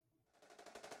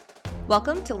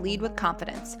Welcome to Lead with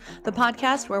Confidence, the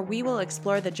podcast where we will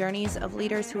explore the journeys of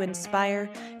leaders who inspire,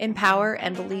 empower,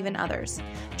 and believe in others.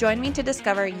 Join me to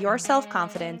discover your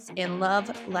self-confidence in love,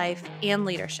 life, and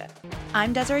leadership.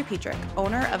 I'm Desiree Petrick,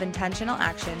 owner of Intentional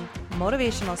Action,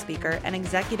 motivational speaker, and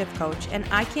executive coach, and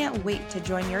I can't wait to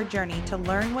join your journey to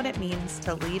learn what it means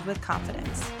to lead with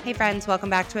confidence. Hey friends, welcome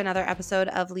back to another episode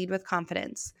of Lead with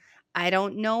Confidence. I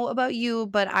don't know about you,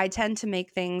 but I tend to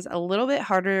make things a little bit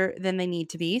harder than they need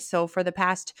to be. So for the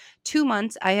past 2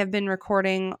 months, I have been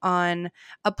recording on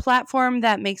a platform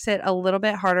that makes it a little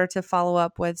bit harder to follow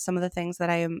up with some of the things that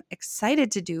I am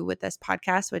excited to do with this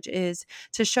podcast, which is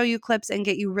to show you clips and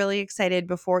get you really excited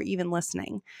before even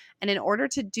listening. And in order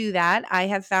to do that, I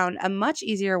have found a much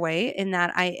easier way in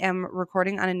that I am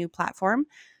recording on a new platform.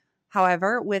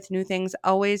 However, with new things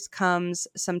always comes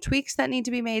some tweaks that need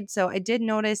to be made. So I did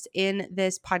notice in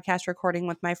this podcast recording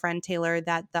with my friend Taylor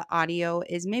that the audio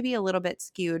is maybe a little bit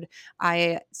skewed.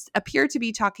 I appear to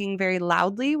be talking very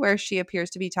loudly where she appears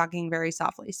to be talking very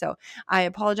softly. So I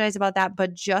apologize about that,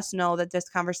 but just know that this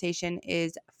conversation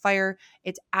is fire.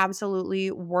 It's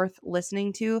absolutely worth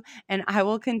listening to, and I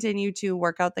will continue to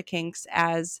work out the kinks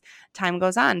as time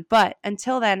goes on. But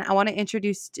until then, I want to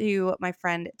introduce to you my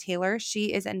friend Taylor.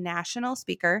 She is a national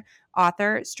speaker,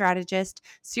 author, strategist,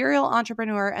 serial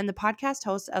entrepreneur, and the podcast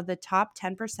host of the top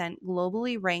 10%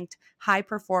 globally ranked high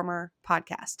performer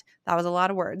podcast. That was a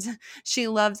lot of words. She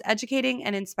loves educating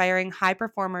and inspiring high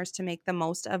performers to make the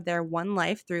most of their one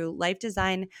life through life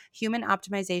design, human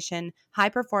optimization, high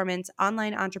performance,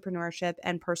 online entrepreneurship,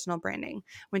 and personal branding.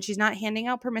 When she's not handing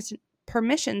out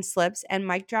permission slips and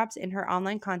mic drops in her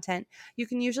online content, you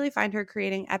can usually find her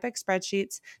creating epic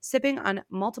spreadsheets, sipping on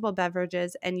multiple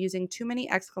beverages, and using too many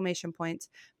exclamation points,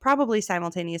 probably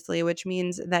simultaneously, which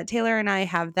means that Taylor and I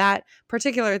have that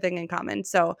particular thing in common.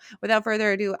 So without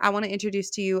further ado, I want to introduce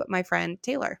to you my friend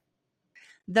Taylor.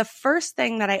 The first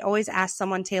thing that I always ask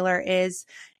someone, Taylor, is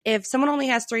if someone only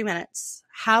has 3 minutes,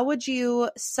 how would you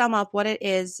sum up what it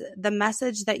is, the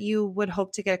message that you would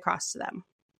hope to get across to them?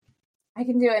 I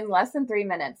can do it in less than 3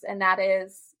 minutes. And that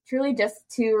is truly just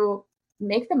to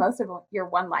make the most of your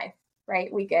one life,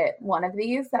 right? We get one of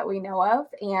these that we know of,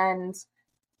 and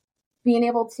being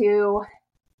able to,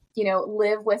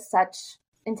 live with such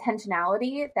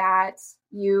intentionality that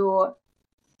you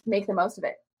make the most of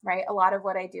it, right? A lot of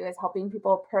what I do is helping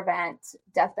people prevent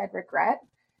deathbed regret,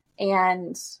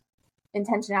 and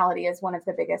intentionality is one of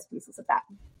the biggest pieces of that.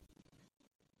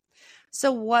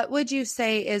 So what would you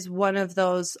say is one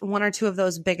or two of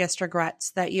those biggest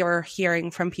regrets that you're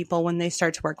hearing from people when they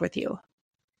start to work with you?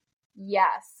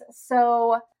 Yes.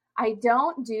 So I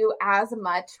don't do as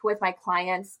much with my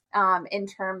clients in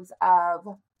terms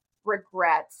of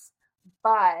regrets,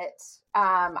 but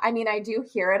I do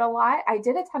hear it a lot. I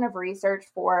did a ton of research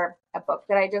for a book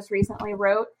that I just recently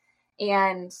wrote,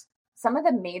 and some of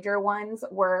the major ones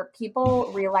were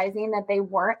people realizing that they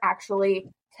weren't actually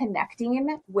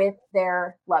connecting with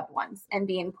their loved ones and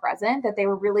being present, that they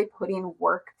were really putting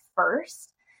work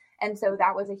first. And so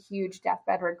that was a huge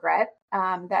deathbed regret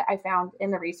that I found in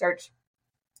the research.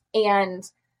 And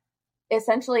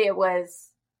essentially it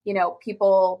was,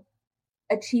 people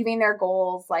achieving their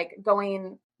goals, like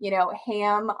going,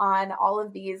 ham on all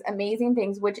of these amazing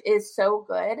things, which is so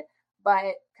good,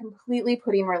 but completely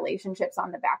putting relationships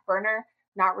on the back burner,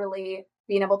 not really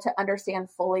being able to understand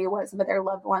fully what some of their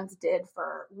loved ones did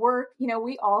for work.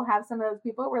 We all have some of those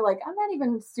people who are like, I'm not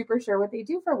even super sure what they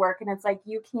do for work. And it's like,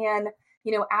 you can,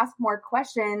 ask more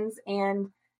questions and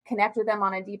connect with them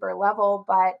on a deeper level.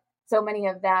 But so many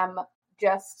of them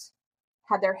just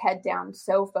had their head down,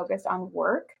 so focused on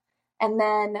work. And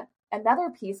then another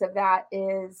piece of that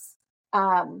is,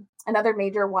 another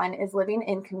major one is living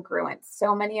in congruence.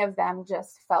 So many of them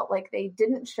just felt like they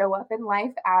didn't show up in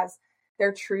life as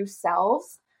their true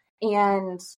selves,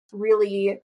 and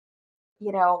really,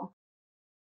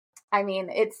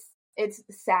 it's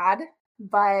sad,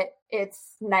 but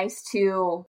it's nice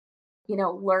to,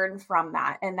 learn from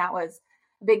that. And that was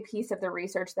a big piece of the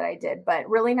research that I did, but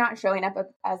really not showing up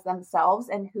as themselves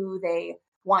and who they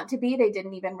want to be. They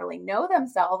didn't even really know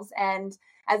themselves. And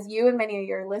as you and many of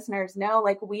your listeners know,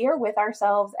 like, we are with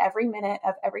ourselves every minute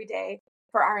of every day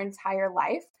for our entire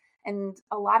life. And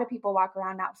a lot of people walk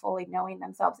around not fully knowing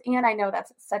themselves. And I know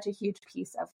that's such a huge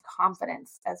piece of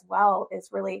confidence as well, is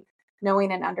really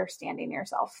knowing and understanding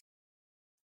yourself.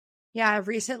 Yeah, I've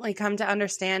recently come to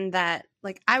understand that,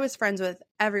 I was friends with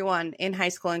everyone in high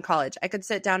school and college. I could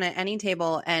sit down at any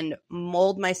table and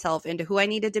mold myself into who I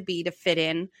needed to be to fit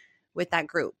in with that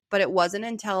group. But it wasn't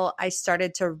until I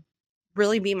started to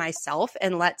really be myself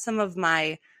and let some of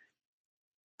my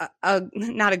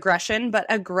not aggression, but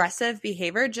aggressive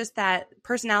behavior, just that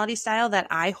personality style that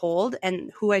I hold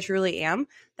and who I truly am,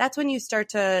 that's when you start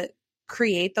to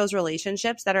create those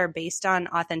relationships that are based on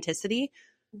authenticity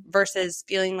versus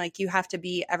feeling like you have to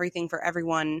be everything for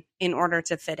everyone in order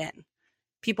to fit in.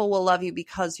 People will love you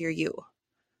because you're you.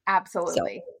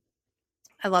 Absolutely. So,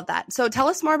 I love that. So tell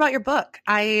us more about your book.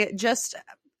 I just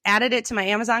added it to my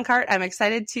Amazon cart. I'm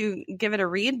excited to give it a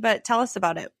read, but tell us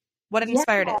about it. What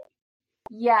inspired it?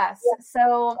 Yes.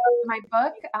 So my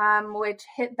book, which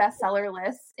hit bestseller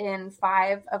lists in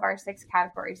 5 of our 6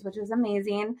 categories, which is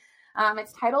amazing.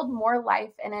 It's titled More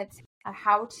Life, and it's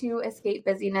how to escape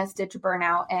busyness, ditch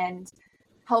burnout, and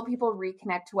help people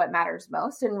reconnect to what matters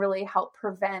most and really help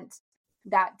prevent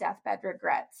that deathbed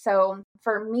regret. So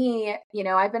for me,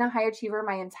 I've been a high achiever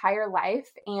my entire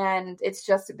life, and it's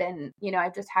just been,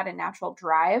 I've just had a natural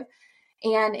drive.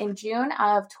 And in June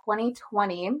of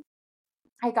 2020,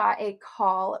 I got a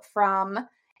call from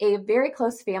a very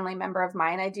close family member of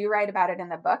mine. I do write about it in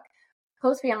the book.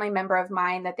 Close family member of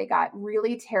mine that they got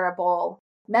really terrible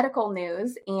medical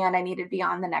news and I needed to be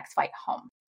on the next flight home.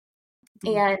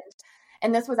 Mm-hmm.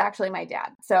 And this was actually my dad.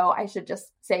 So I should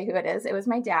just say who it is. It was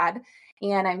my dad.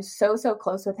 And I'm so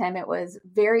close with him. It was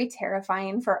very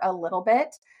terrifying for a little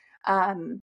bit.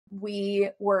 We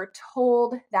were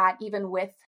told that even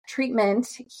with treatment,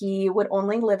 he would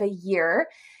only live a year.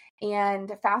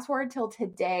 And fast forward till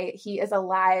today, he is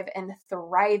alive and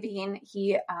thriving.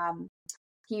 He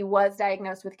was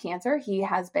diagnosed with cancer. He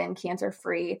has been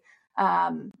cancer-free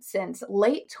since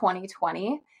late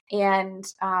 2020. And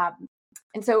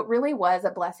so it really was a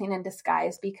blessing in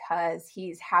disguise because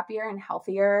he's happier and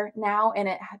healthier now. And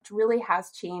it really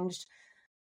has changed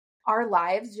our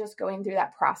lives just going through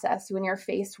that process when you're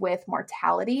faced with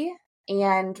mortality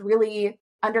and really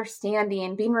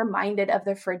understanding, being reminded of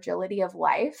the fragility of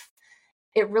life.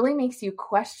 It really makes you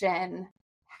question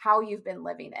how you've been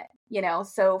living it,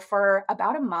 So for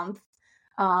about a month,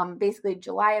 basically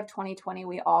July of 2020,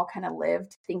 we all kind of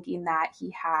lived thinking that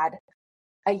he had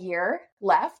a year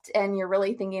left, and you're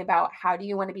really thinking about how do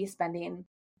you want to be spending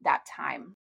that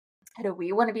time? How do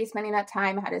we want to be spending that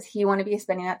time? How does he want to be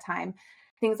spending that time?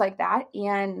 Things like that.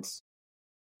 And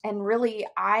really,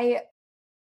 I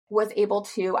was able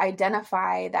to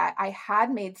identify that I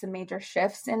had made some major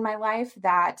shifts in my life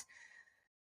that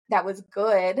was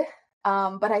good.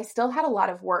 But I still had a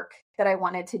lot of work that I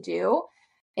wanted to do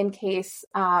in case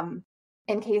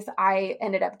I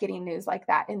ended up getting news like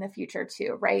that in the future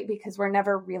too, right? Because we're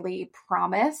never really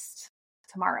promised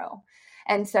tomorrow.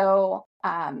 And so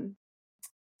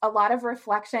a lot of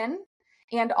reflection,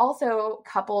 and also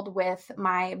coupled with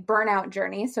my burnout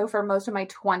journey. So for most of my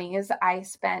 20s, I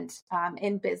spent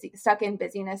stuck in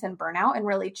busyness and burnout and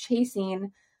really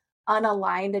chasing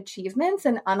unaligned achievements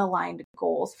and unaligned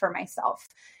goals for myself.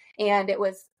 And it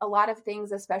was a lot of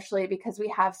things, especially because we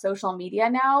have social media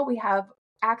now. We have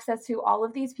access to all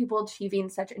of these people achieving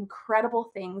such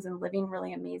incredible things and living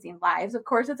really amazing lives. Of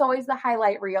course, it's always the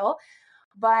highlight reel,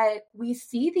 but we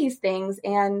see these things.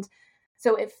 And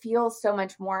so it feels so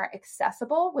much more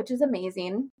accessible, which is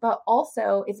amazing. But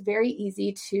also it's very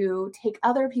easy to take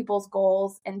other people's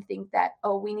goals and think that,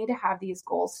 oh, we need to have these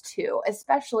goals too,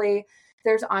 especially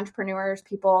there's entrepreneurs,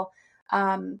 people,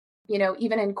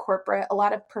 even in corporate, a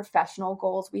lot of professional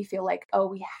goals, we feel like, oh,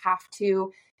 we have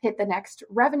to hit the next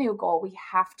revenue goal. We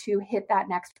have to hit that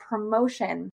next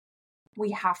promotion.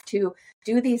 We have to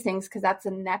do these things because that's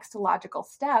the next logical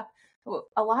step.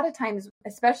 A lot of times,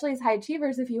 especially as high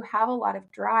achievers, if you have a lot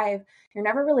of drive, you're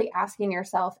never really asking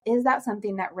yourself, is that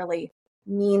something that really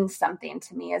means something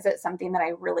to me? Is it something that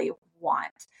I really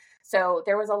want? So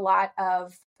there was a lot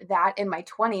of that in my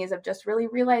 20s of just really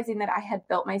realizing that I had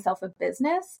built myself a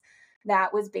business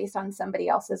that was based on somebody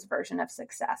else's version of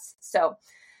success. So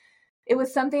it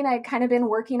was something I'd kind of been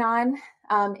working on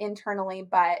internally,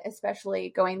 but especially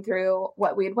going through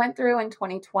what we had went through in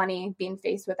 2020, being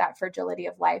faced with that fragility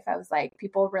of life, I was like,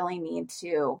 people really need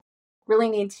to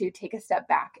take a step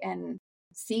back and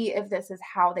see if this is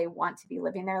how they want to be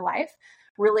living their life,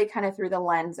 really kind of through the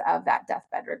lens of that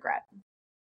deathbed regret.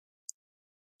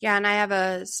 Yeah, and I have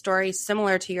a story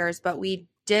similar to yours, but we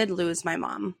did lose my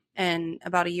mom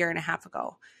about a year and a half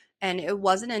ago. And it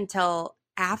wasn't until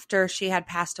after she had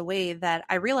passed away that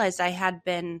I realized I had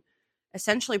been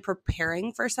essentially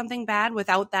preparing for something bad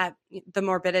without the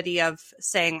morbidity of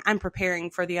saying I'm preparing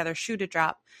for the other shoe to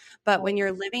drop. But when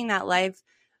you're living that life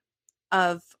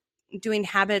of doing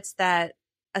habits that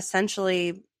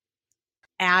essentially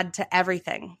add to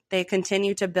everything. They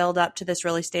continue to build up to this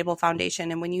really stable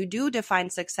foundation. And when you do define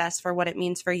success for what it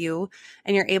means for you,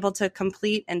 and you're able to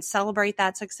complete and celebrate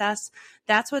that success,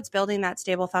 that's what's building that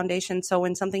stable foundation. So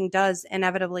when something does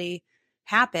inevitably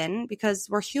happen, because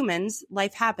we're humans,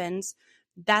 life happens,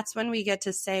 that's when we get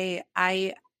to say,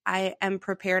 I am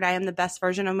prepared. I am the best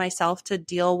version of myself to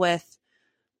deal with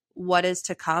what is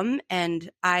to come. And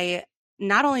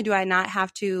not only do I not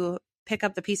have to pick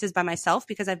up the pieces by myself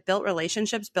because I've built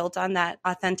relationships built on that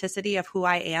authenticity of who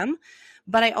I am,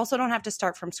 but I also don't have to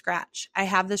start from scratch. I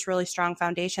have this really strong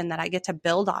foundation that I get to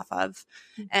build off of.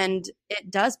 Mm-hmm. And it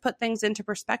does put things into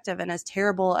perspective. And as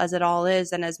terrible as it all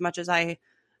is, and as much as I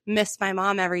miss my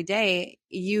mom every day,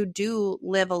 you do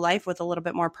live a life with a little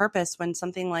bit more purpose when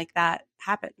something like that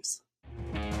happens.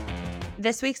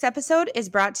 This week's episode is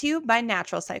brought to you by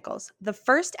Natural Cycles, the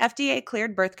first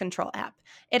FDA-cleared birth control app.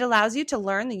 It allows you to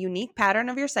learn the unique pattern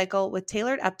of your cycle with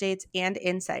tailored updates and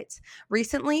insights.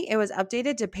 Recently, it was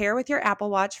updated to pair with your Apple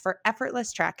Watch for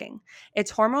effortless tracking. It's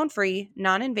hormone-free,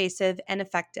 non-invasive, and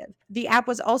effective. The app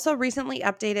was also recently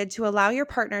updated to allow your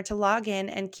partner to log in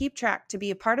and keep track to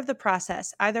be a part of the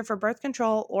process, either for birth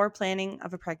control or planning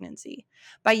of a pregnancy.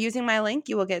 By using my link,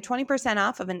 you will get 20%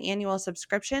 off of an annual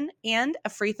subscription and a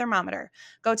free thermometer.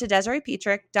 Go to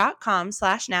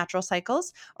DesireePetrick.com/natural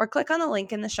cycles or click on the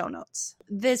link in the show notes.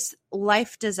 This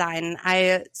life design,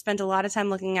 I spent a lot of time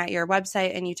looking at your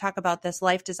website, and you talk about this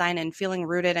life design and feeling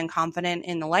rooted and confident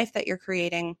in the life that you're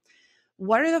creating.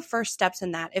 What are the first steps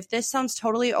in that? If this sounds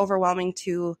totally overwhelming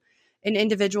to an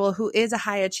individual who is a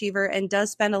high achiever and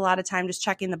does spend a lot of time just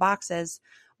checking the boxes,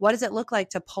 what does it look like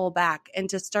to pull back and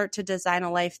to start to design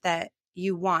a life that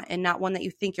you want and not one that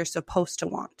you think you're supposed to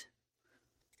want?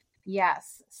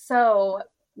 Yes. So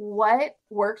what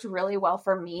worked really well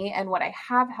for me and what I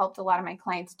have helped a lot of my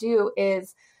clients do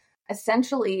is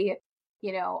essentially,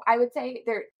 I would say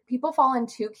people fall in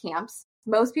two camps.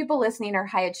 Most people listening are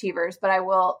high achievers, but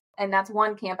and that's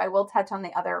one camp. I will touch on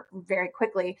the other very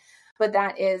quickly, but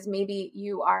that is maybe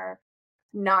you are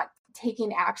not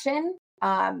taking action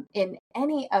in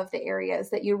any of the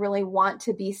areas that you really want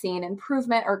to be seeing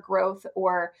improvement or growth,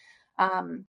 or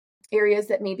areas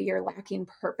that maybe you're lacking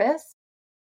purpose.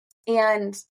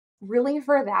 And really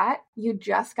for that, you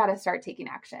just got to start taking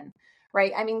action,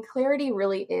 right? I mean, clarity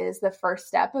really is the first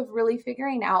step of really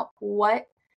figuring out what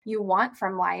you want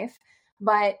from life.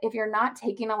 But if you're not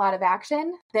taking a lot of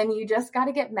action, then you just got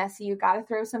to get messy. You got to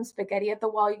throw some spaghetti at the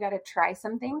wall. You got to try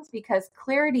some things, because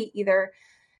clarity either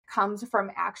comes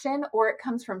from action or it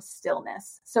comes from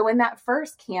stillness. So in that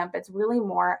first camp, it's really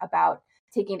more about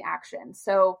taking action.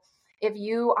 So if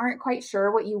you aren't quite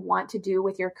sure what you want to do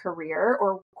with your career,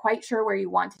 or quite sure where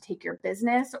you want to take your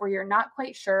business, or you're not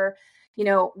quite sure,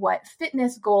 what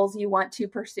fitness goals you want to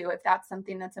pursue, if that's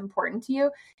something that's important to you,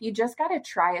 you just got to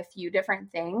try a few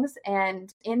different things.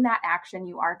 And in that action,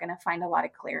 you are going to find a lot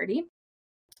of clarity.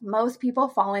 Most people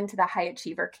fall into the high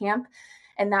achiever camp,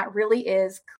 and that really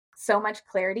is so much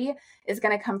clarity is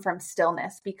going to come from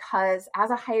stillness, because as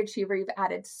a high achiever, you've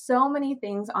added so many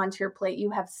things onto your plate.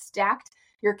 You have stacked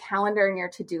your calendar and your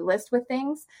to-do list with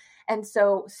things. And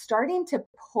so starting to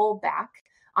pull back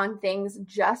on things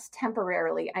just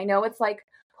temporarily. I know it's like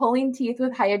pulling teeth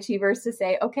with high achievers to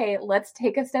say, okay, let's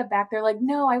take a step back. They're like,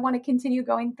 no, I want to continue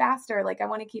going faster. Like, I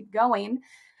want to keep going.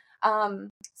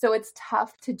 So it's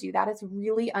tough to do that. It's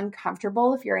really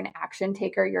uncomfortable if you're an action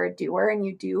taker, you're a doer, and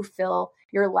you do fill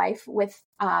your life with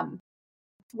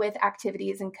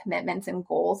activities and commitments and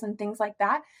goals and things like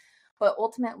that. But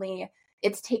ultimately,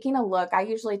 it's taking a look. I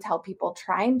usually tell people,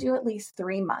 try and do at least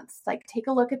 3 months. Like, take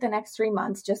a look at the next 3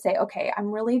 months. Just say, okay,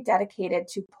 I'm really dedicated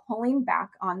to pulling back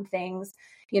on things.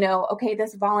 Okay,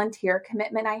 this volunteer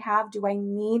commitment I have, do I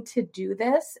need to do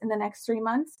this in the next 3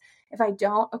 months? If I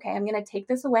don't, okay, I'm going to take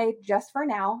this away just for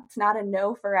now. It's not a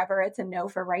no forever. It's a no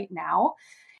for right now.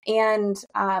 And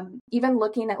even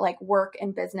looking at like work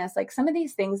and business, like some of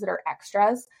these things that are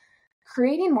extras,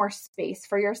 creating more space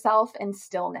for yourself and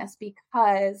stillness,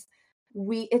 because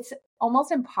it's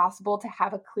almost impossible to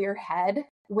have a clear head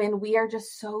when we are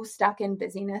just so stuck in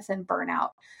busyness and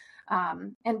burnout.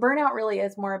 And burnout really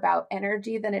is more about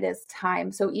energy than it is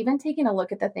time. So even taking a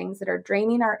look at the things that are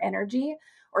draining our energy,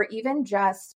 or even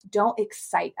just don't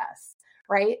excite us,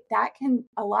 right? That can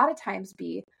a lot of times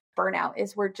be burnout,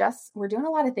 is we're doing a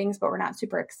lot of things, but we're not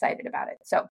super excited about it.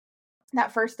 So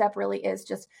that first step really is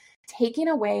just taking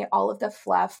away all of the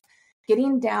fluff,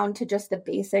 getting down to just the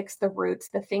basics, the roots,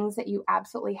 the things that you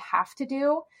absolutely have to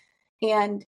do.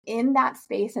 And in that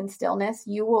space and stillness,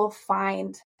 you will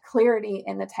find clarity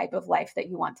in the type of life that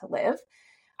you want to live.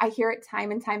 I hear it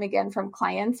time and time again from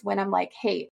clients when I'm like,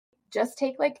 hey, just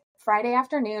take like Friday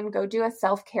afternoon, go do a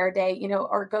self-care day,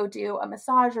 or go do a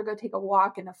massage or go take a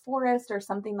walk in the forest or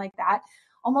something like that.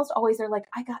 Almost always they're like,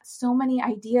 I got so many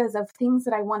ideas of things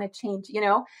that I want to change.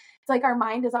 It's like our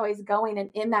mind is always going, and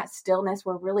in that stillness,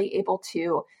 we're really able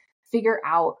to figure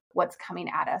out what's coming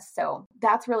at us. So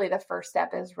that's really the first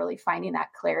step, is really finding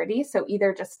that clarity. So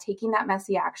either just taking that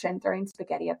messy action, throwing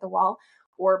spaghetti at the wall,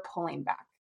 or pulling back.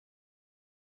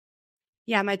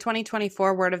 Yeah, my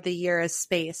 2024 word of the year is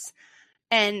space.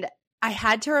 And I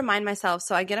had to remind myself,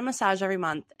 so I get a massage every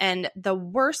month, and the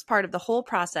worst part of the whole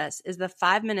process is the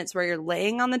 5 minutes where you're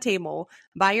laying on the table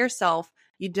by yourself.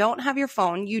 You don't have your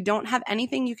phone, you don't have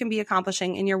anything you can be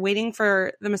accomplishing, and you're waiting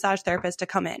for the massage therapist to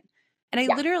come in. And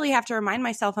I literally have to remind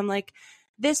myself, I'm like,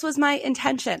 this was my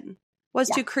intention, was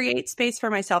to create space for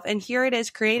myself. And here it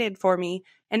is created for me.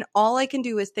 And all I can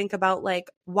do is think about like,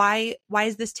 why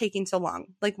is this taking so long?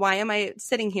 Like, why am I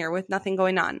sitting here with nothing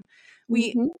going on?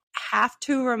 We have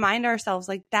to remind ourselves,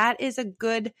 like, that is a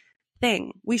good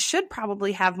thing. We should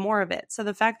probably have more of it. So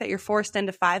the fact that you're forced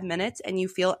into 5 minutes and you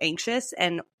feel anxious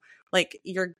and like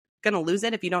you're going to lose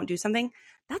it if you don't do something,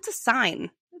 that's a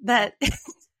sign that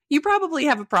you probably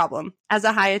have a problem as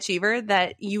a high achiever,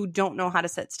 that you don't know how to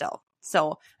sit still.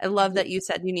 So I love that you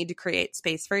said you need to create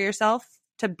space for yourself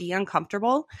to be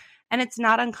uncomfortable. And it's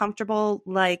not uncomfortable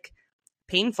like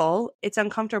painful. It's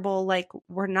uncomfortable like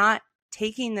we're not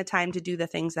taking the time to do the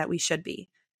things that we should be.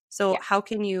 So how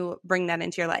can you bring that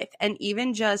into your life? And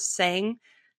even just saying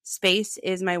space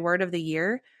is my word of the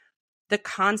year, the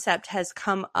concept has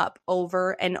come up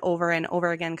over and over and over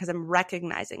again because I'm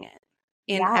recognizing it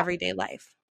in everyday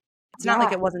life. It's not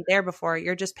like it wasn't there before.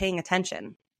 You're just paying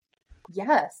attention.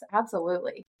 Yes,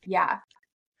 absolutely. Yeah.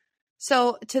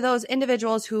 So to those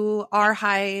individuals who are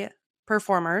high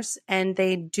performers and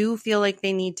they do feel like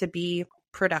they need to be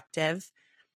productive,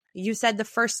 you said the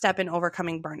first step in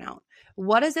overcoming burnout.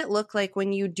 What does it look like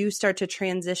when you do start to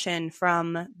transition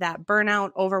from that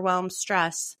burnout, overwhelm,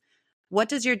 stress? What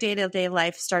does your day-to-day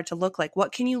life start to look like?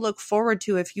 What can you look forward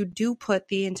to if you do put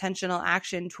the intentional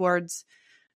action towards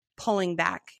pulling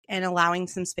back and allowing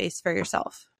some space for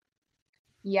yourself?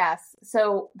 Yes.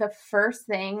 So the first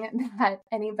thing that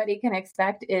anybody can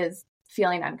expect is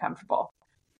feeling uncomfortable.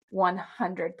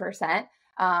 100%.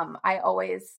 I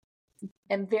always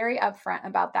am very upfront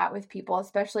about that with people,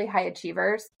 especially high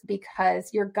achievers,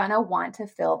 because you're going to want to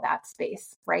fill that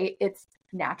space, right? It's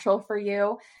natural for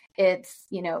you. It's,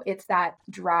 it's that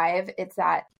drive. It's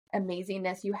that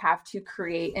amazingness you have to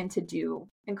create and to do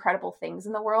incredible things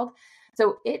in the world.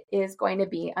 So it is going to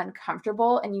be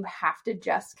uncomfortable, and you have to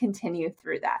just continue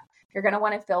through that. You're going to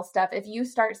want to fill stuff. If you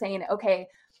start saying, okay,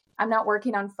 I'm not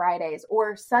working on Fridays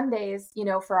or Sundays,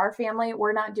 for our family,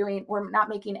 we're not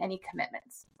making any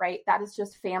commitments, right? That is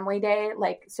just family day.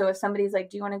 Like, so if somebody's like,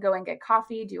 do you want to go and get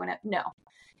coffee? Do you want to?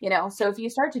 No, so if you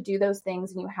start to do those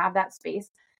things and you have that space,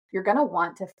 you're going to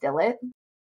want to fill it,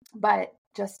 but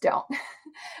just don't.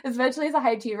 Especially as a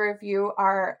high achiever, if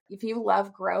you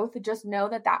love growth, just know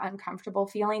that uncomfortable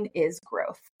feeling is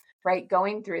growth, right?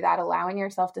 Going through that, allowing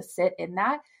yourself to sit in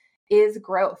that is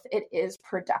growth. It is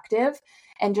productive,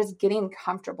 and just getting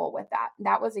comfortable with that.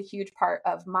 That was a huge part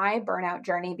of my burnout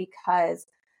journey, because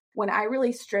when I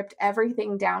really stripped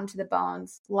everything down to the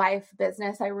bones, life,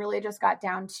 business, I really just got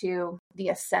down to the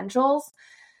essentials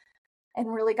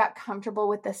and really got comfortable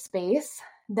with the space.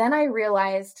 Then I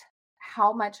realized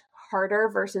how much harder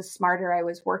versus smarter I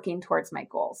was working towards my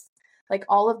goals, like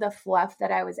all of the fluff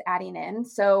that I was adding in.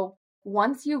 So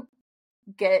once you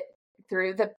get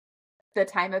through the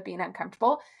time of being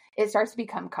uncomfortable, it starts to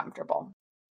become comfortable.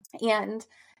 And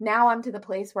now I'm to the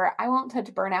place where I won't touch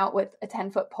burnout with a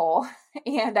 10-foot pole,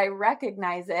 and I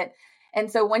recognize it. And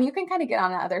so when you can kind of get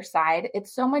on the other side,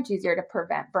 it's so much easier to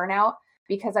prevent burnout,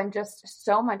 because I'm just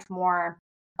so much more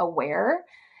aware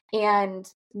and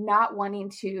not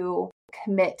wanting to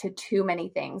commit to too many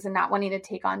things and not wanting to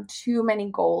take on too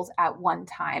many goals at one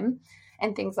time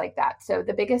and things like that. So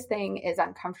the biggest thing is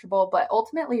uncomfortable, but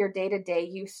ultimately your day-to-day,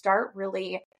 you start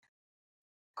really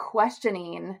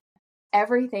questioning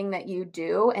everything that you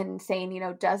do and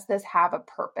saying, does this have a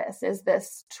purpose? Is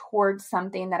this towards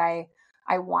something that I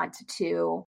want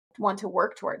to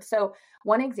work towards? So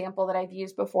one example that I've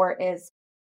used before is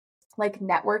like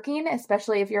networking,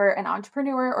 especially if you're an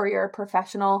entrepreneur or you're a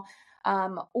professional,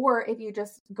 or if you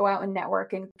just go out and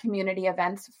network in community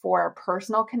events for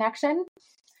personal connection.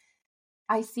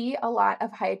 I see a lot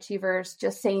of high achievers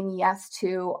just saying yes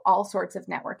to all sorts of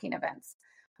networking events.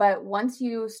 But once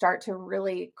you start to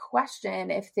really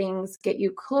question if things get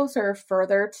you closer or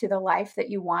further to the life that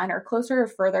you want, or closer or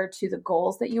further to the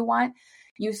goals that you want,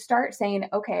 you start saying,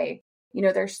 okay,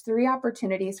 there's 3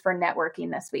 opportunities for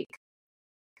networking this week.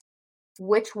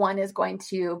 which one is going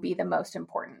to be the most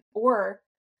important, or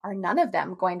are none of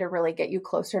them going to really get you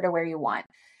closer to where you want?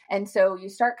 And so you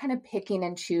start kind of picking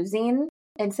and choosing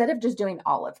instead of just doing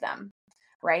all of them,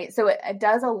 right? So it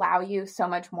does allow you so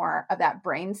much more of that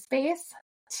brain space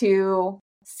to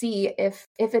see if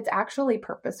it's actually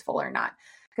purposeful or not.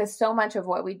 Because so much of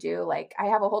what we do, like I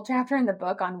have a whole chapter in the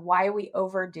book on why we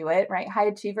overdo it, right? High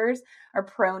achievers are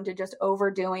prone to just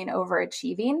overdoing,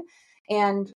 overachieving,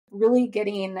 and really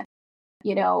getting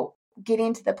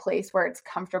to the place where it's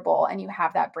comfortable and you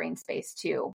have that brain space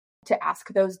to ask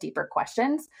those deeper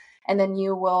questions. And then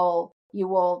you will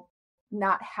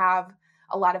not have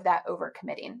a lot of that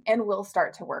overcommitting and will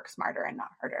start to work smarter and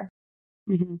not harder.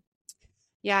 Mm-hmm.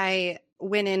 Yeah, I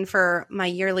went in for my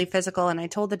yearly physical and I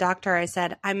told the doctor, I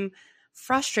said, I'm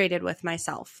frustrated with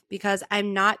myself because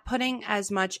I'm not putting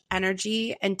as much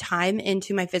energy and time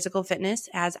into my physical fitness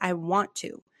as I want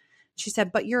to. She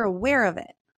said, but you're aware of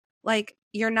it. Like,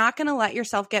 you're not going to let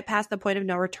yourself get past the point of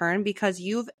no return because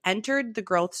you've entered the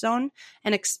growth zone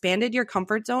and expanded your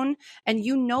comfort zone and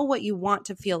you know what you want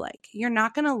to feel like. You're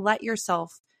not going to let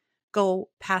yourself go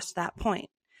past that point.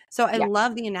 So I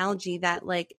love the analogy that,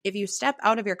 like, if you step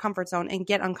out of your comfort zone and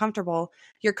get uncomfortable,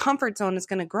 your comfort zone is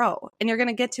going to grow and you're going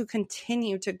to get to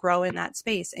continue to grow in that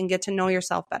space and get to know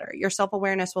yourself better. Your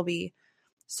self-awareness will be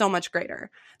so much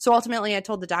greater. So ultimately I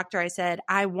told the doctor, I said,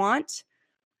 I want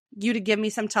you to give me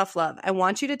some tough love. I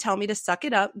want you to tell me to suck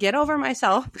it up, get over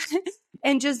myself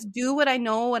and just do what I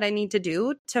know what I need to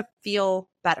do to feel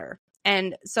better.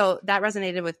 And so that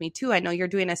resonated with me too. I know you're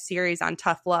doing a series on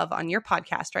tough love on your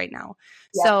podcast right now.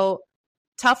 Yep. So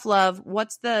tough love,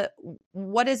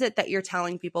 what is it that you're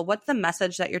telling people? What's the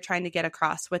message that you're trying to get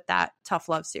across with that tough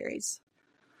love series?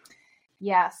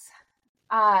 Yes.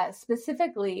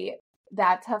 Specifically,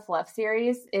 that tough love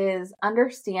series is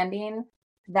understanding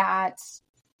that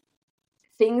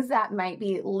things that might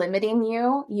be limiting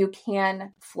you, you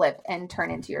can flip and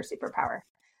turn into your superpower.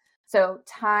 So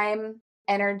time,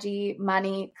 energy,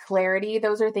 money, clarity,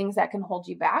 those are things that can hold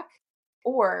you back,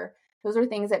 or those are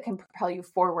things that can propel you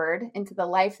forward into the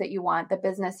life that you want, the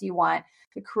business you want,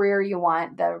 the career you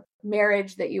want, the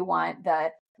marriage that you want, the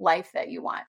life that you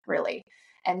want, really.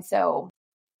 And so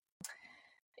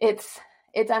it's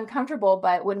uncomfortable,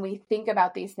 but when we think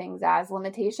about these things as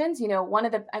limitations, one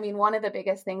of the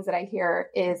biggest things that I hear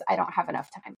is I don't have enough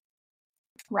time,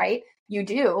 right? You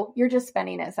do, you're just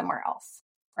spending it somewhere else,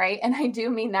 right? And I do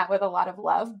mean that with a lot of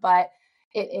love, but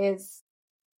it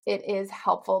is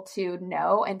helpful to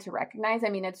know and to recognize. I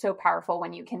mean, it's so powerful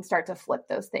when you can start to flip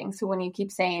those things. So when you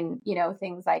keep saying,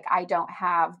 things like, I don't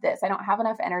have this, I don't have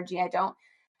enough energy, I don't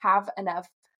have enough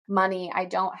money, I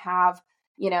don't have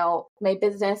my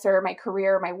business or my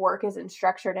career, my work isn't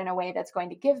structured in a way that's going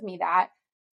to give me that.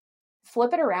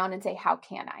 Flip it around and say, how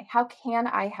can I? How can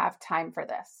I have time for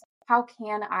this? How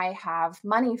can I have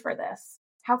money for this?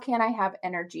 How can I have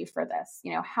energy for this?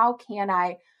 How can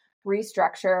I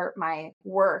restructure my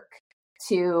work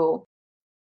to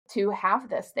have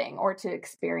this thing or to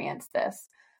experience this?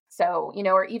 So,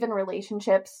 or even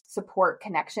relationships, support,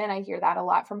 connection. I hear that a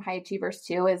lot from high achievers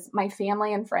too, is my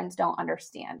family and friends don't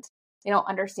understand. They don't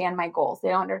understand my goals. They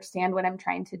don't understand what I'm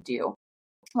trying to do,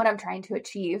 what I'm trying to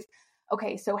achieve.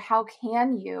 Okay, so how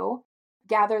can you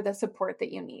gather the support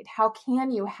that you need? How can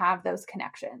you have those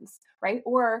connections, right?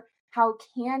 Or how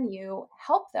can you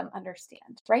help them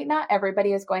understand, right? Not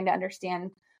everybody is going to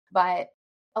understand, but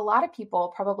a lot of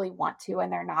people probably want to,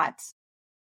 and they're not,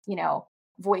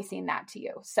 voicing that to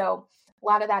you. So a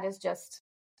lot of that is just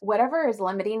whatever is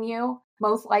limiting you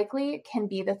most likely can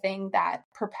be the thing that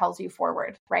propels you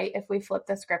forward, right? If we flip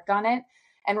the script on it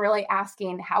and really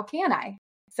asking, how can I?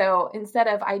 So instead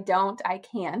of I don't, I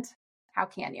can't, how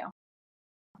can you?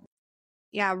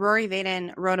 Yeah, Rory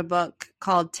Vaden wrote a book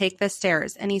called Take the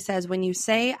Stairs. And he says, when you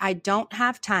say, I don't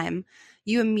have time,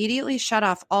 you immediately shut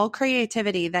off all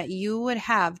creativity that you would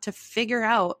have to figure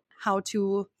out how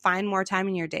to find more time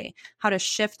in your day, how to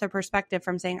shift the perspective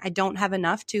from saying, I don't have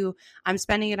enough to I'm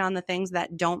spending it on the things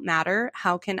that don't matter.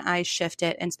 How can I shift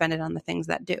it and spend it on the things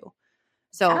that do?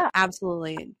 So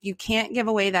absolutely, you can't give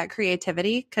away that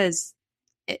creativity because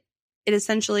it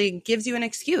essentially gives you an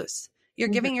excuse. You're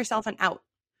giving yourself an out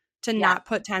to not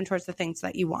put time towards the things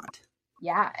that you want.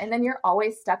 Yeah. And then you're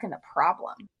always stuck in the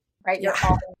problem, right? Yeah.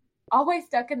 You're always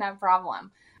stuck in that problem.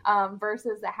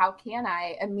 Versus the how can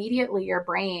I, immediately your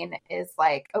brain is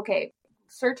like, okay,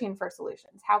 searching for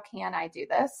solutions. How can I do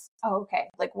this? Oh, okay.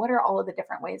 Like, what are all of the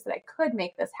different ways that I could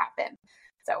make this happen?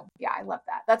 So yeah, I love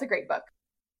that. That's a great book.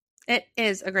 It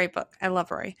is a great book. I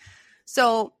love Rory.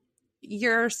 So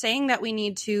you're saying that we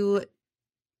need to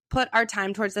put our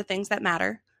time towards the things that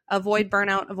matter, avoid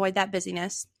burnout, avoid that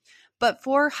busyness. But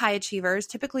for high achievers,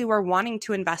 typically we're wanting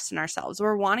to invest in ourselves.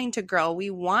 We're wanting to grow.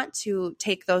 We want to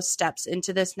take those steps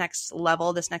into this next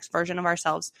level, this next version of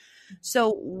ourselves.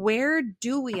 So where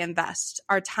do we invest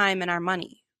our time and our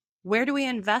money? Where do we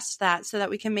invest that so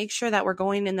that we can make sure that we're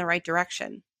going in the right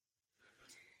direction?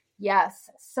 Yes.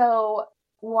 So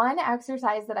one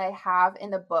exercise that I have in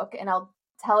the book, and I'll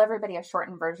tell everybody a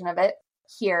shortened version of it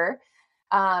here,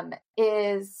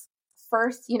 is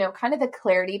first, kind of the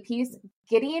clarity piece,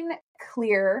 getting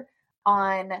clear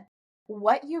on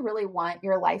what you really want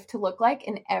your life to look like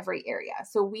in every area.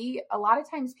 So a lot of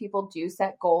times people do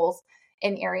set goals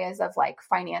in areas of like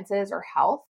finances or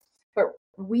health, but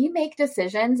we make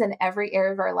decisions in every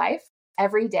area of our life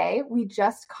every day. We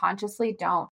just consciously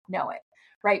don't know it,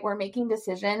 right? We're making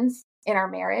decisions in our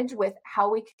marriage with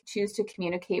how we choose to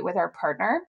communicate with our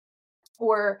partner,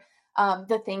 or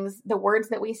the words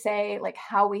that we say, like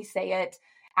how we say it,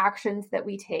 actions that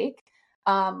we take.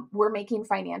 We're making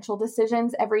financial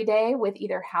decisions every day with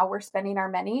either how we're spending our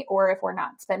money or if we're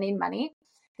not spending money,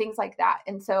 things like that.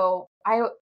 And so I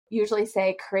usually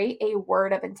say, create a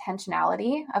word of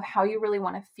intentionality of how you really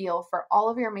want to feel for all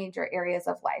of your major areas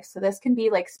of life. So this can be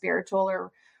like spiritual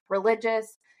or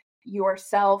religious,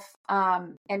 yourself,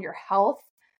 and your health,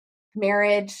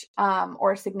 marriage,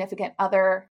 or significant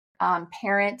other,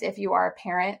 parent. If you are a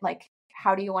parent, like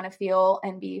how do you want to feel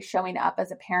and be showing up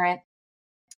as a parent,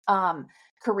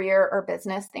 career or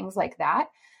business, things like that.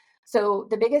 So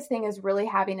the biggest thing is really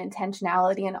having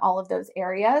intentionality in all of those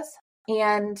areas.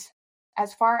 And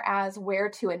as far as where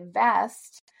to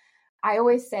invest, I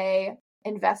always say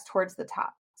invest towards the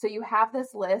top. So you have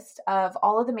this list of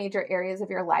all of the major areas of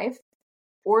your life,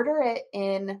 order it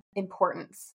in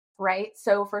importance, right?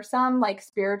 So for some, like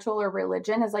spiritual or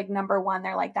religion is like number one.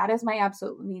 They're like, that is my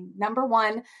absolutely number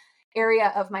one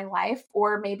area of my life.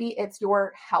 Or maybe it's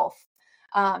your health.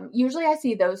 Usually I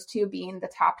see those two being the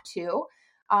top two.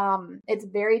 It's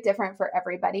very different for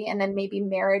everybody. And then maybe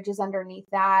marriage is underneath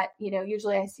that.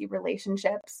 Usually I see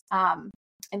relationships,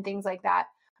 and things like that.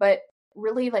 But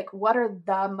really, like, what are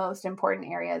the most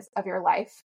important areas of your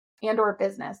life and or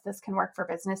business? This can work for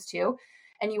business too.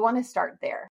 And you want to start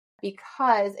there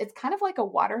because it's kind of like a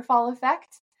waterfall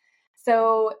effect.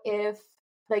 So if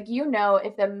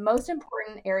the most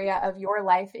important area of your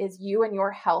life is you and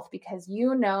your health, because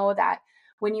you know that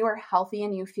when you are healthy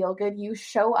and you feel good, you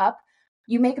show up,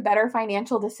 you make better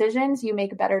financial decisions, you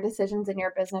make better decisions in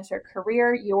your business or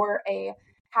career, you're a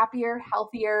happier,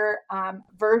 healthier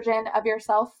version of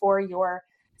yourself for your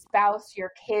spouse, your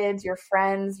kids, your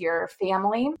friends, your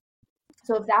family.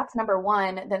 So if that's number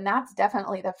one, then that's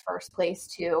definitely the first place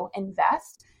to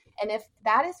invest. And if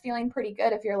that is feeling pretty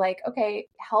good, if you're like, okay,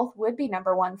 health would be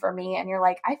number one for me, and you're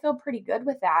like, I feel pretty good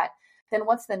with that, then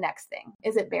what's the next thing?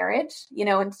 Is it marriage?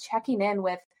 And checking in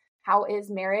with how is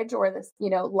marriage or this,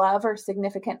 love or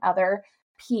significant other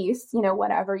piece,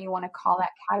 whatever you want to call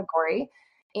that category.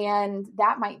 And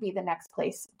that might be the next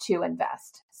place to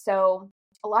invest. So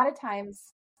a lot of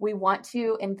times we want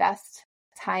to invest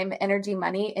time, energy,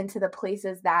 money into the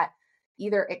places that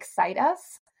either excite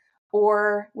us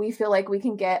or we feel like we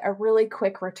can get a really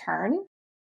quick return.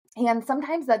 And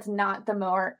sometimes that's not the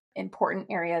more important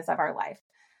areas of our life.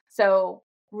 So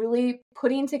really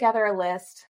putting together a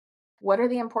list, what are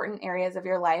the important areas of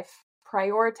your life,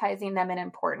 prioritizing them in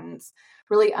importance,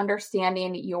 really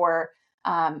understanding your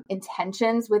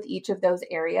intentions with each of those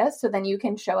areas. So then you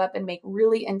can show up and make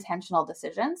really intentional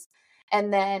decisions,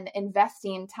 and then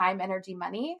investing time, energy,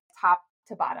 money, top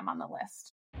to bottom on the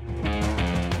list.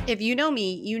 If you know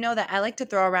me, you know that I like to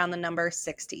throw around the number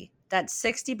 60. That's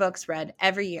 60 books read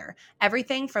every year.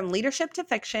 Everything from leadership to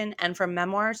fiction and from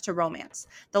memoirs to romance.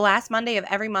 The last Monday of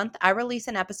every month, I release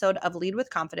an episode of Lead with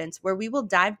Confidence where we will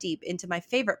dive deep into my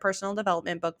favorite personal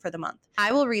development book for the month.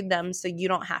 I will read them so you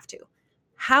don't have to.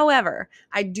 However,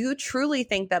 I do truly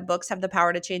think that books have the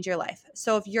power to change your life.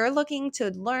 So if you're looking to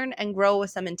learn and grow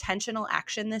with some intentional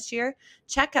action this year,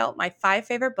 check out my 5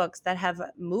 favorite books that have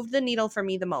moved the needle for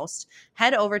me the most.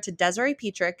 Head over to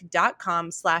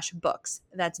DesireePetrick.com/books.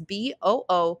 That's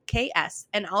BOOKS.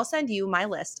 And I'll send you my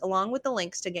list along with the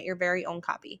links to get your very own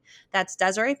copy. That's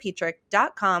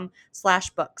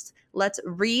DesireePetrick.com/books. Let's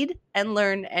read and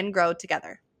learn and grow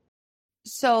together.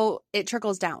 So it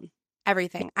trickles down.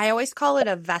 Everything. I always call it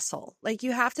a vessel. Like,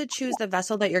 you have to choose the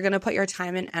vessel that you're going to put your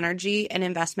time and energy and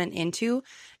investment into,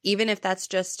 even if that's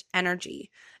just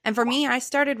energy. And for me, I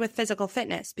started with physical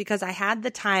fitness because I had the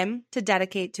time to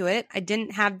dedicate to it. I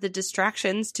didn't have the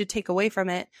distractions to take away from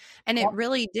it. And it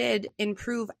really did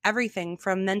improve everything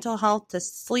from mental health to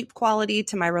sleep quality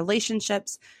to my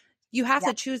relationships. You have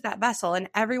to choose that vessel, and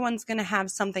everyone's going to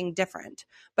have something different,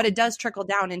 but it does trickle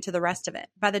down into the rest of it.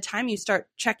 By the time you start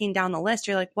checking down the list,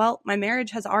 you're like, well, my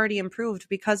marriage has already improved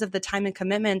because of the time and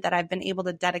commitment that I've been able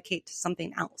to dedicate to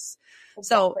something else. Exactly.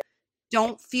 So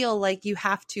don't feel like you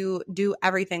have to do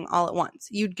everything all at once.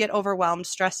 You'd get overwhelmed,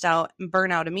 stressed out, and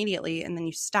burn out immediately, and then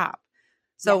you stop.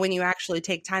 So when you actually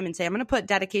take time and say, I'm going to put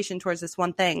dedication towards this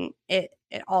one thing, it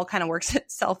all kind of works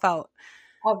itself out.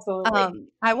 Absolutely.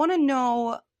 I want to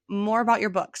know more about your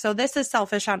book. So this is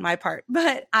selfish on my part,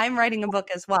 but I'm writing a book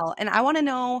as well. And I want to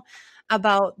know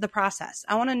about the process.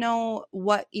 I want to know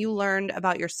what you learned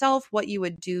about yourself, what you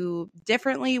would do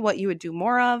differently, what you would do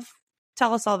more of.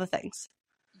 Tell us all the things.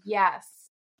 Yes.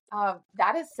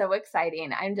 That is so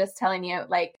exciting. I'm just telling you,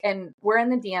 like, and we're in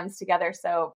the DMs together.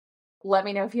 So let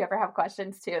me know if you ever have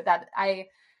questions too.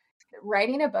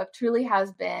 Writing a book truly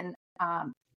has been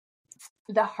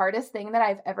the hardest thing that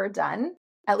I've ever done,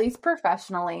 at least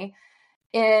professionally,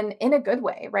 in a good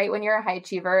way, right? When you're a high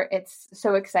achiever, it's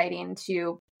so exciting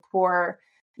to pour,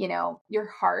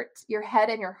 your head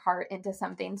and your heart into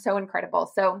something so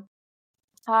incredible. So,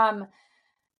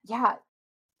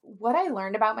 what I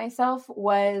learned about myself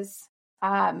was,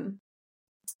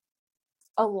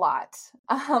 a lot.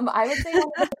 I would say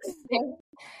one of the things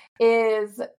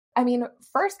is,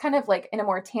 first kind of like in a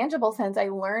more tangible sense, I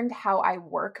learned how I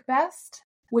work best,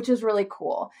 which is really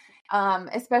cool.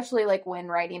 Especially like when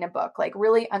writing a book, like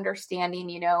really understanding,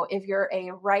 if you're a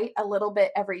write a little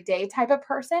bit every day type of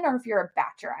person, or if you're a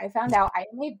batcher. I found out I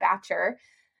am a batcher.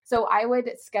 So I would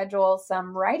schedule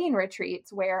some writing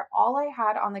retreats where all I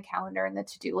had on the calendar and the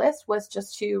to-do list was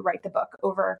just to write the book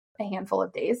over a handful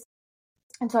of days.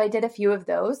 And so I did a few of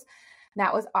those. And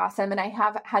that was awesome. And I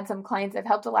have had some clients, I've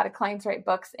helped a lot of clients write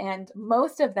books, and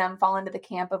most of them fall into the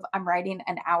camp of I'm writing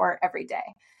an hour every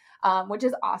day, which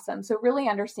is awesome. So really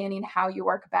understanding how you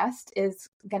work best is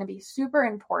going to be super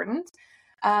important.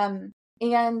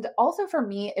 And also for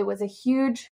me, it was a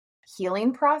huge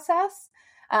healing process,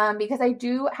 because I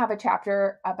do have a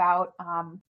chapter about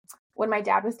when my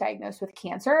dad was diagnosed with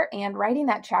cancer, and writing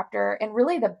that chapter and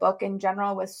really the book in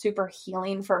general was super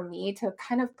healing for me to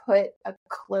kind of put a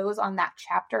close on that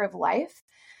chapter of life.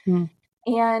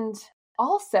 And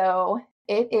also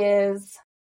it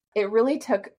really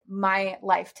took my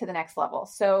life to the next level.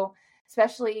 So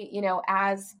especially,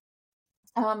 as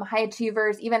high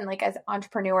achievers, even like as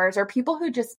entrepreneurs or people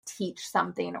who just teach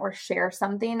something or share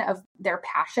something of their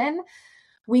passion,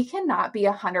 we cannot be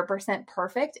 100%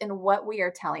 perfect in what we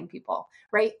are telling people,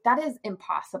 right? That is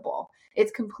impossible.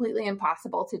 It's completely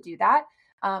impossible to do that.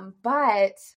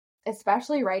 But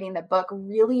especially writing the book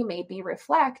really made me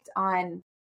reflect on,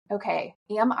 okay,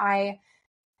 am I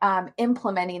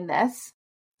implementing this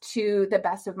to the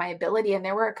best of my ability? And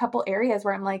there were a couple areas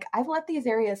where I'm like, I've let these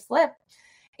areas slip.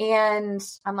 And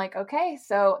I'm like, okay,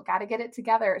 so got to get it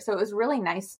together. So it was really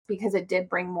nice because it did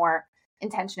bring more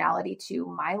intentionality to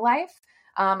my life.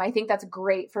 I think that's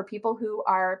great for people who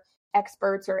are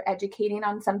experts or educating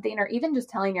on something, or even just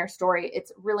telling your story.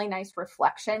 It's really nice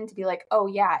reflection to be like, oh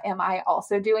yeah, am I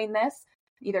also doing this?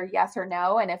 Either yes or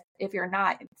no. And if you're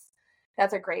not,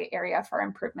 that's a great area for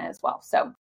improvement as well.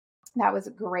 So that was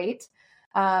great.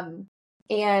 And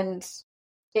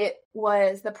it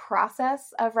was the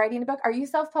process of writing a book. Are you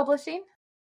self-publishing?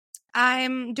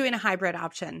 I'm doing a hybrid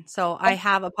option. So I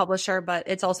have a publisher, but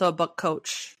it's also a book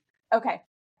coach. Okay.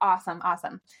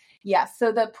 Awesome. Yes.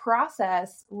 So the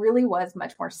process really was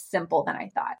much more simple than I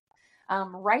thought.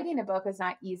 Writing a book is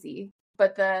not easy,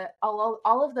 but all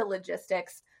of the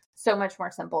logistics, so much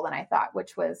more simple than I thought,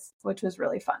 which was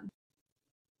really fun.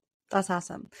 That's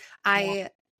awesome. I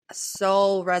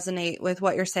so resonate with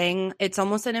what you're saying. It's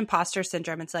almost an imposter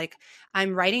syndrome. It's like,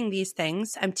 I'm writing these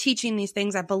things, I'm teaching these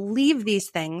things, I believe these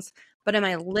things, but am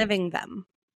I living them?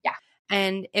 Yeah.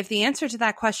 And if the answer to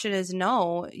that question is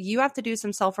no, you have to do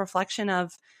some self-reflection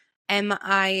of, am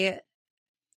I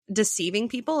deceiving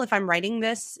people if I'm writing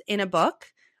this in a book?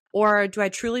 Or do I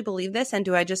truly believe this? And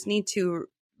do I just need to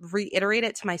reiterate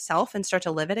it to myself and start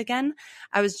to live it again?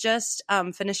 I was just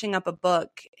finishing up a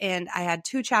book and I had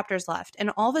 2 chapters left.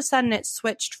 And all of a sudden it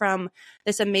switched from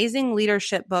this amazing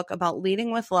leadership book about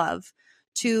leading with love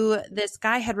to this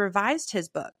guy had revised his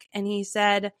book. And he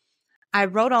said, I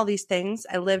wrote all these things,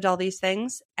 I lived all these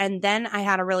things, and then I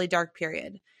had a really dark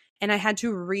period and I had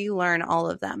to relearn all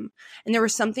of them. And there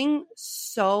was something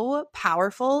so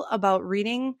powerful about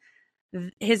reading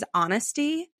his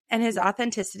honesty and his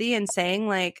authenticity and saying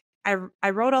like, I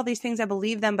wrote all these things, I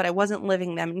believe them, but I wasn't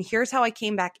living them. And here's how I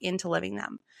came back into living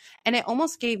them. And it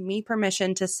almost gave me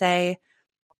permission to say,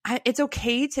 it's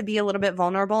okay to be a little bit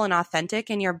vulnerable and authentic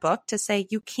in your book, to say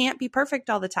you can't be perfect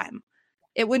all the time.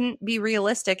 it wouldn't be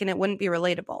realistic and it wouldn't be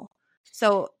relatable.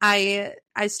 So I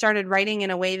started writing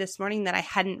in a way this morning that I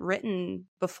hadn't written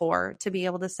before, to be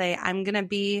able to say, I'm going to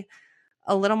be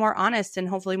a little more honest and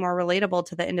hopefully more relatable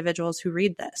to the individuals who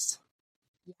read this.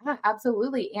 Yeah,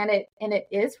 absolutely. And it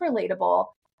is relatable.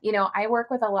 I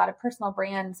work with a lot of personal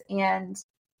brands, and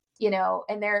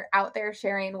and they're out there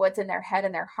sharing what's in their head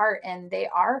and their heart. And they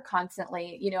are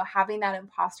constantly, having that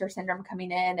imposter syndrome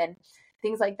coming in and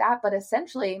things like that. But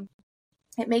essentially,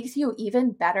 it makes you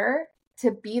even better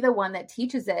to be the one that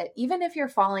teaches it, even if you're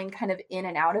falling kind of in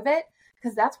and out of it,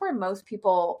 because that's where most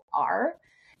people are.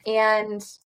 And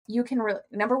you can,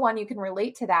 number one, you can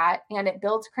relate to that, and it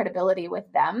builds credibility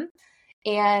with them.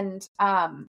 And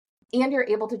you're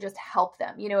able to just help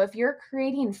them. If you're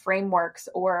creating frameworks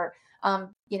or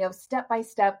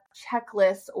step-by-step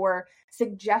checklists or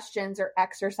suggestions or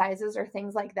exercises or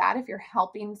things like that, if you're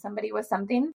helping somebody with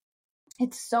something,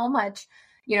 it's so much,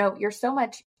 you're so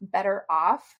much better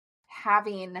off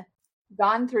having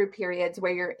gone through periods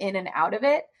where you're in and out of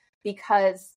it,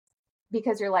 because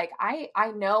you're like,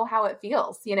 I know how it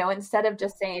feels, instead of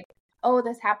just saying, oh,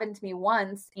 this happened to me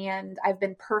once and I've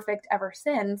been perfect ever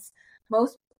since.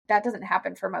 That doesn't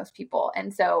happen for most people.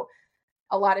 And so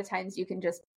a lot of times you can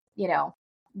just,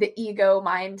 the ego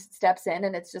mind steps in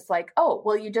and it's just like, oh,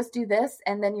 well, you just do this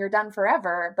and then you're done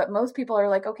forever. But most people are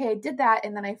like, okay, I did that.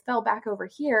 And then I fell back over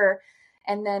here.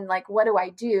 And then like, what do I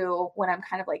do when I'm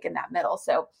kind of like in that middle?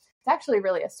 So it's actually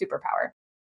really a superpower.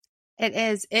 It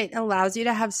is. It allows you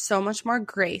to have so much more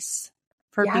grace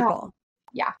for people.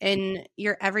 Yeah. In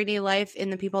your everyday life, in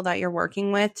the people that you're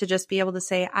working with, to just be able to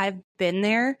say, I've been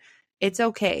there. It's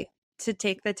okay to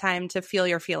take the time to feel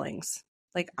your feelings.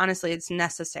 Like, honestly, it's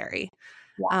necessary.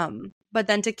 Yeah. But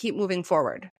then to keep moving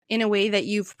forward in a way that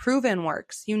you've proven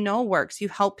works, works, you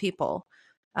help people.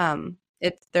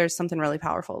 There's something really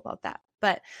powerful about that.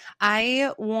 But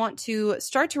I want to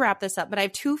start to wrap this up, but I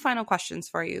have two final questions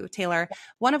for you, Taylor.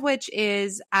 One of which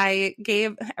is, I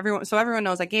gave everyone, so everyone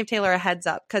knows, I gave Taylor a heads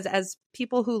up, because as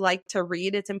people who like to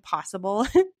read, it's impossible,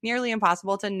 nearly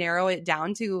impossible to narrow it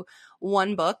down to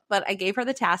one book. But I gave her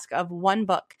the task of one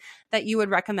book that you would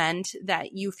recommend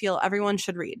that you feel everyone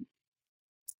should read.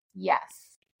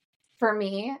 Yes. For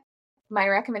me, my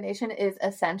recommendation is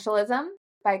Essentialism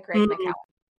by Greg McKeown.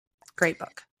 Great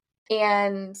book.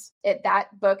 And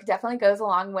that book definitely goes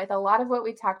along with a lot of what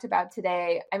we talked about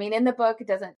today. I mean, in the book, it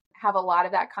doesn't have a lot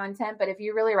of that content, but if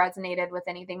you really resonated with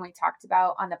anything we talked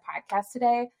about on the podcast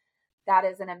today, that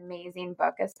is an amazing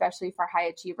book, especially for high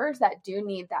achievers that do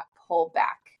need that pull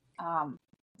back.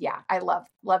 I love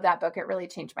that book. It really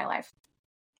changed my life.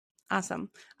 Awesome.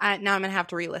 Now I'm going to have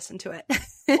to re-listen to it.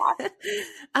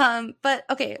 But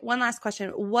okay, one last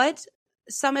question.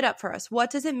 Sum it up for us. What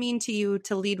does it mean to you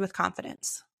to lead with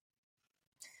confidence?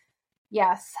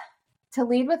 Yes. To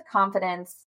lead with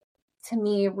confidence, to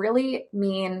me, really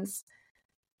means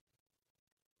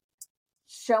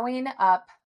showing up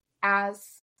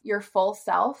as your full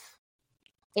self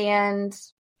and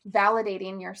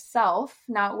validating yourself,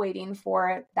 not waiting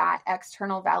for that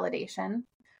external validation,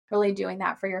 really doing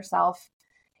that for yourself.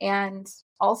 And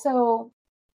also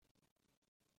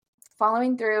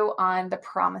following through on the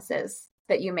promises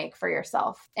that you make for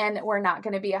yourself. And we're not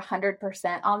going to be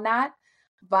 100% on that.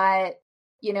 But,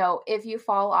 if you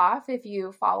fall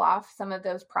off some of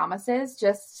those promises,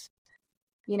 just,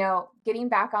 getting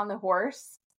back on the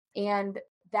horse, and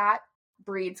that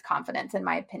breeds confidence, in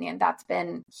my opinion. That's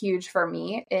been huge for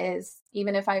me, is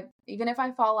even if I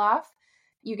fall off,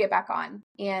 you get back on.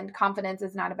 And confidence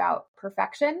is not about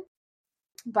perfection,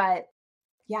 but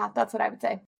yeah, that's what I would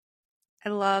say. I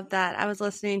love that. I was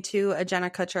listening to a Jenna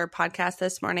Kutcher podcast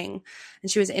this morning, and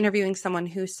she was interviewing someone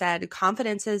who said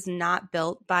confidence is not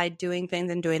built by doing things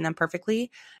and doing them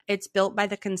perfectly. It's built by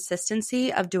the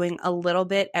consistency of doing a little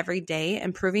bit every day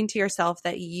and proving to yourself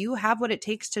that you have what it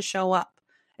takes to show up.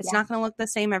 It's not going to look the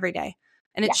same every day,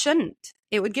 and it shouldn't.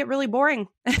 It would get really boring.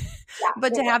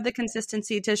 But to have the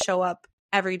consistency to show up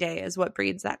every day is what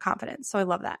breeds that confidence. So I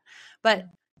love that. But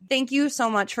thank you so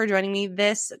much for joining me.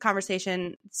 This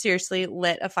conversation seriously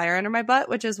lit a fire under my butt,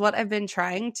 which is what I've been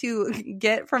trying to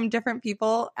get from different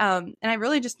people. And I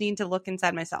really just need to look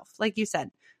inside myself. Like you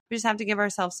said, we just have to give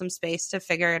ourselves some space to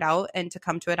figure it out and to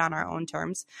come to it on our own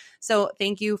terms. So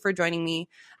thank you for joining me.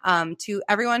 To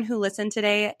everyone who listened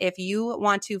today, if you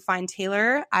want to find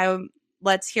Taylor,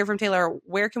 let's hear from Taylor.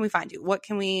 Where can we find you? Where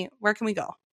can we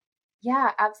go?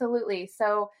 Yeah, absolutely.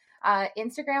 So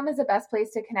Instagram is the best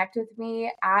place to connect with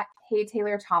me at Hey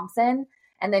Taylor Thompson.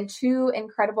 And then two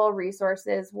incredible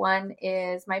resources. One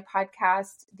is my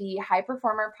podcast, the High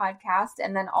Performer Podcast,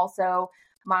 and then also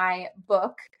my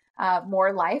book,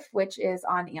 More Life, which is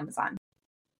on Amazon.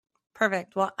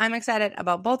 Perfect. Well, I'm excited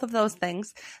about both of those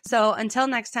things. So until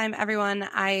next time, everyone,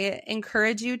 I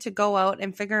encourage you to go out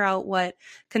and figure out what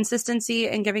consistency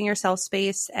and giving yourself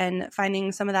space and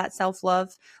finding some of that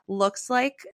self-love looks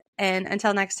like. And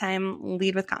until next time,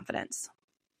 lead with confidence.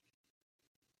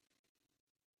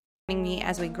 Me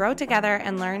as we grow together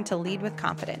and learn to lead with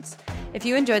confidence. If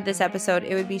you enjoyed this episode,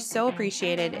 it would be so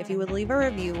appreciated if you would leave a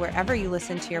review wherever you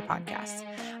listen to your podcasts.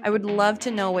 I would love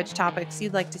to know which topics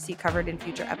you'd like to see covered in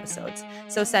future episodes.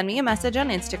 So send me a message on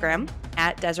Instagram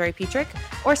at Desiree Petrick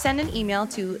or send an email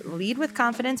to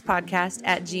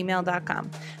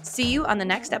leadwithconfidencepodcast@gmail.com. See you on the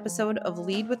next episode of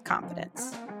Lead with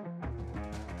Confidence.